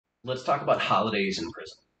Let's talk about holidays in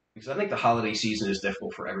prison. Because I think the holiday season is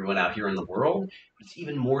difficult for everyone out here in the world, but it's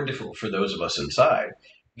even more difficult for those of us inside.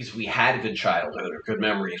 Because we had a good childhood or good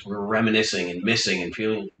memories. We were reminiscing and missing and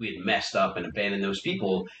feeling we had messed up and abandoned those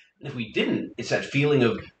people. And if we didn't, it's that feeling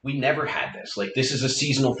of we never had this. Like this is a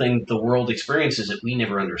seasonal thing the world experiences that we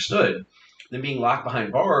never understood. Then being locked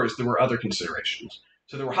behind bars, there were other considerations.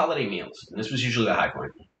 So there were holiday meals, and this was usually the high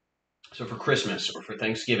point. So for Christmas or for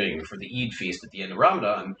Thanksgiving or for the Eid feast at the end of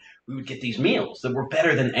Ramadan, we would get these meals that were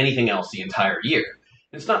better than anything else the entire year.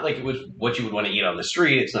 It's not like it was what you would want to eat on the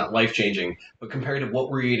street. It's not life changing, but compared to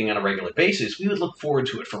what we're eating on a regular basis, we would look forward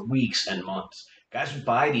to it for weeks and months. Guys would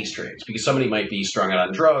buy these trades because somebody might be strung out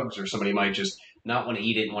on drugs or somebody might just not want to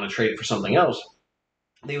eat it and want to trade it for something else.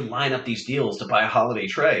 They would line up these deals to buy a holiday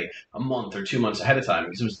tray a month or 2 months ahead of time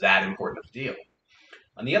because it was that important of a deal.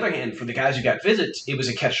 On the other hand, for the guys who got visits, it was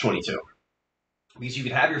a catch-22 because you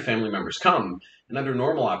could have your family members come, and under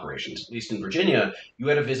normal operations, at least in Virginia, you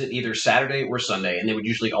had a visit either Saturday or Sunday, and they would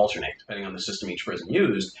usually alternate depending on the system each prison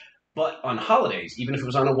used. But on holidays, even if it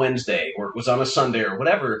was on a Wednesday or it was on a Sunday or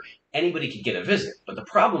whatever, anybody could get a visit. But the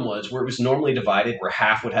problem was where it was normally divided, where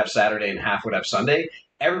half would have Saturday and half would have Sunday,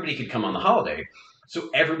 everybody could come on the holiday. So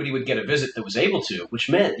everybody would get a visit that was able to, which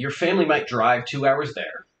meant your family might drive 2 hours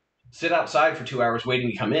there, sit outside for 2 hours waiting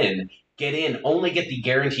to come in, get in, only get the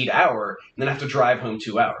guaranteed hour, and then have to drive home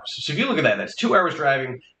 2 hours. So if you look at that, that's 2 hours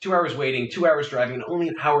driving, 2 hours waiting, 2 hours driving, and only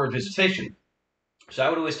an hour of visitation. So I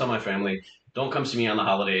would always tell my family, don't come see me on the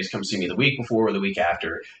holidays, come see me the week before or the week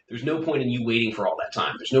after. There's no point in you waiting for all that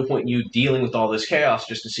time. There's no point in you dealing with all this chaos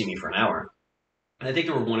just to see me for an hour. And I think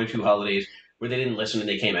there were one or two holidays where they didn't listen and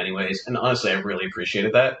they came anyways, and honestly, I really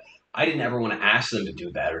appreciated that. I didn't ever want to ask them to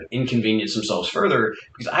do that or inconvenience themselves further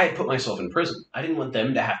because I had put myself in prison. I didn't want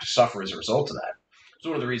them to have to suffer as a result of that. It's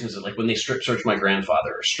one of the reasons that, like, when they strip searched my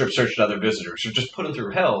grandfather or strip searched other visitors or just put him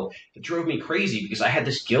through hell, it drove me crazy because I had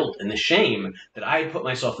this guilt and this shame that I had put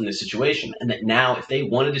myself in this situation, and that now, if they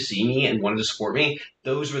wanted to see me and wanted to support me,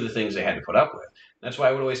 those were the things they had to put up with. That's why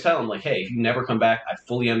I would always tell them, like, hey, if you never come back, I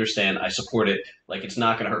fully understand. I support it. Like, it's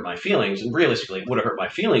not going to hurt my feelings. And realistically, it would have hurt my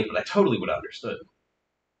feelings, but I totally would have understood.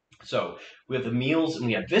 So we have the meals and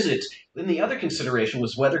we have visits. Then the other consideration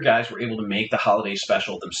was whether guys were able to make the holiday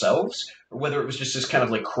special themselves or whether it was just this kind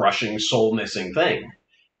of like crushing, soul missing thing.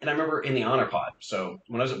 And I remember in the honor pod. So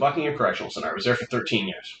when I was at Buckingham Correctional Center, I was there for 13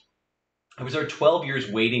 years. I was there 12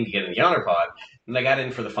 years waiting to get in the honor pod, and I got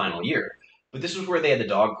in for the final year. But this was where they had the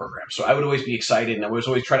dog program. So I would always be excited, and I would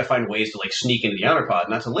always try to find ways to like sneak into the honor pod,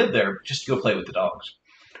 not to live there, but just to go play with the dogs.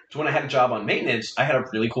 So when I had a job on maintenance, I had a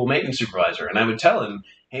really cool maintenance supervisor, and I would tell him,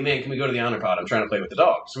 hey man, can we go to the honor pod? I'm trying to play with the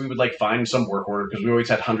dog. So we would like find some work order because we always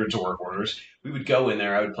had hundreds of work orders. We would go in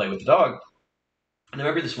there, I would play with the dog. And I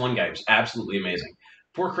remember this one guy was absolutely amazing.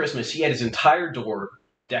 For Christmas, he had his entire door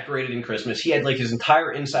decorated in Christmas. He had like his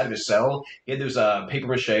entire inside of his cell. He had those paper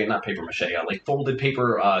mache, not paper mache, like folded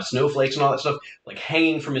paper snowflakes and all that stuff, like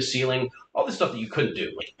hanging from his ceiling. All this stuff that you couldn't do.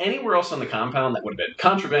 Like anywhere else on the compound that would have been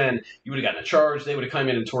contraband, you would have gotten a charge. They would have come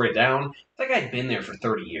in and tore it down. That guy had been there for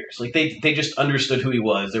 30 years. Like they just understood who he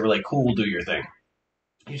was. They were like, cool, do your thing.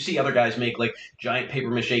 You see other guys make like giant paper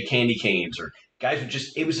mache candy canes, or guys would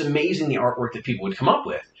just, it was amazing the artwork that people would come up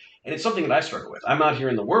with. And it's something that I struggle with. I'm out here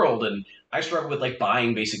in the world and I struggle with like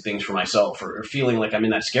buying basic things for myself, or feeling like I'm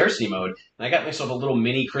in that scarcity mode. And I got myself a little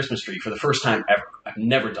mini Christmas tree for the first time ever. I've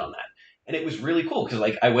never done that. And it was really cool because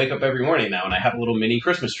like I wake up every morning now and I have a little mini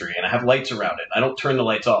Christmas tree and I have lights around it. I don't turn the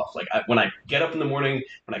lights off. Like when I get up in the morning,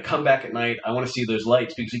 when I come back at night, I want to see those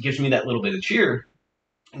lights because it gives me that little bit of cheer.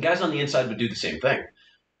 And guys on the inside would do the same thing.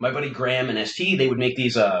 My buddy Graham and ST, they would make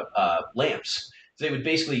these lamps. So they would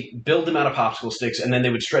basically build them out of popsicle sticks, and then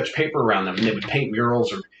they would stretch paper around them, and they would paint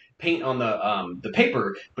murals or paint on the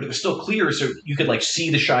paper, but it was still clear, so you could like see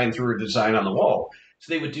the shine through the design on the wall.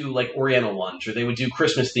 So they would do like Oriental ones, or they would do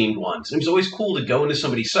Christmas themed ones. And it was always cool to go into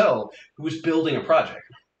somebody's cell who was building a project.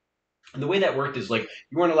 And the way that worked is like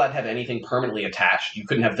you weren't allowed to have anything permanently attached. You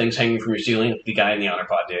couldn't have things hanging from your ceiling like the guy in the honor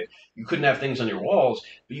pod did. You couldn't have things on your walls,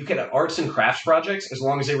 but you could have arts and crafts projects as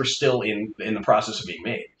long as they were still in the process of being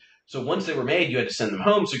made. So once they were made, you had to send them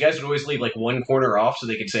home. So guys would always leave like one corner off so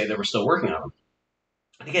they could say they were still working on them.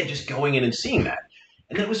 And again, just going in and seeing that.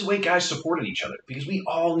 And that was the way guys supported each other because we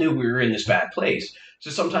all knew we were in this bad place. So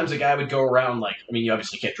sometimes a guy would go around like, I mean, you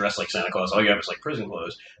obviously can't dress like Santa Claus. All you have is like prison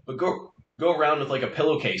clothes. But go around with like a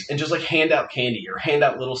pillowcase and just like hand out candy or hand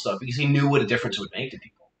out little stuff because he knew what a difference it would make to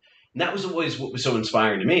people. And that was always what was so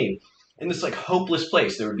inspiring to me. In this like hopeless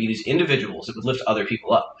place, there would be these individuals that would lift other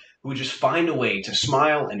people up. who would just find a way to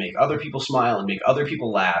smile and make other people smile and make other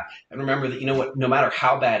people laugh. And remember that, you know what, no matter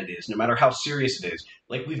how bad it is, no matter how serious it is,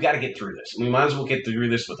 like, we've got to get through this. And we might as well get through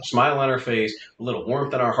this with a smile on our face, a little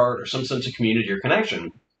warmth in our heart, or some sense of community or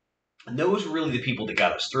connection. And those were really the people that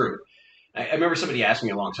got us through. I remember somebody asking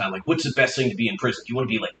me a long time, like, what's the best thing to be in prison? Do you want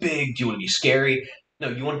to be like big? Do you want to be scary? No,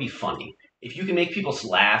 you want to be funny. If you can make people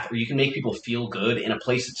laugh or you can make people feel good in a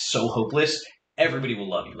place that's so hopeless, everybody will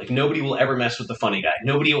love you. Like, nobody will ever mess with the funny guy.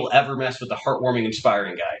 Nobody will ever mess with the heartwarming,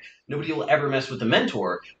 inspiring guy. Nobody will ever mess with the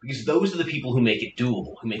mentor, because those are the people who make it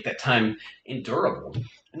doable, who make that time endurable.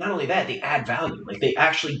 And not only that, they add value. Like, they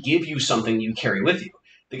actually give you something you carry with you.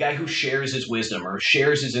 The guy who shares his wisdom or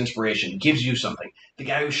shares his inspiration gives you something. The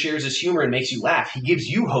guy who shares his humor and makes you laugh, he gives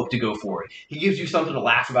you hope to go forward. He gives you something to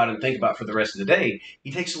laugh about and think about for the rest of the day.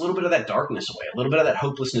 He takes a little bit of that darkness away, a little bit of that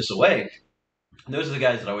hopelessness away. And those are the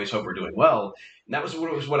guys that I always hope are doing well. And that was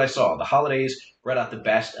what I saw. The holidays brought out the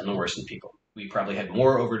best and the worst in people. We probably had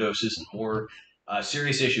more overdoses and more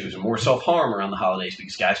serious issues and more self-harm around the holidays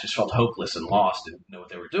because guys just felt hopeless and lost and didn't know what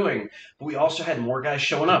they were doing. But we also had more guys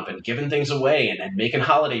showing up and giving things away and making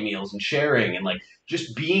holiday meals and sharing and, like,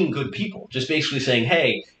 just being good people. Just basically saying,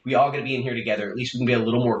 hey, we all got to be in here together. At least we can be a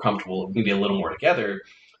little more comfortable. We can be a little more together.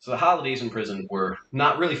 So the holidays in prison were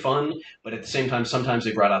not really fun, but at the same time, sometimes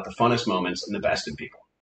they brought out the funnest moments and the best in people.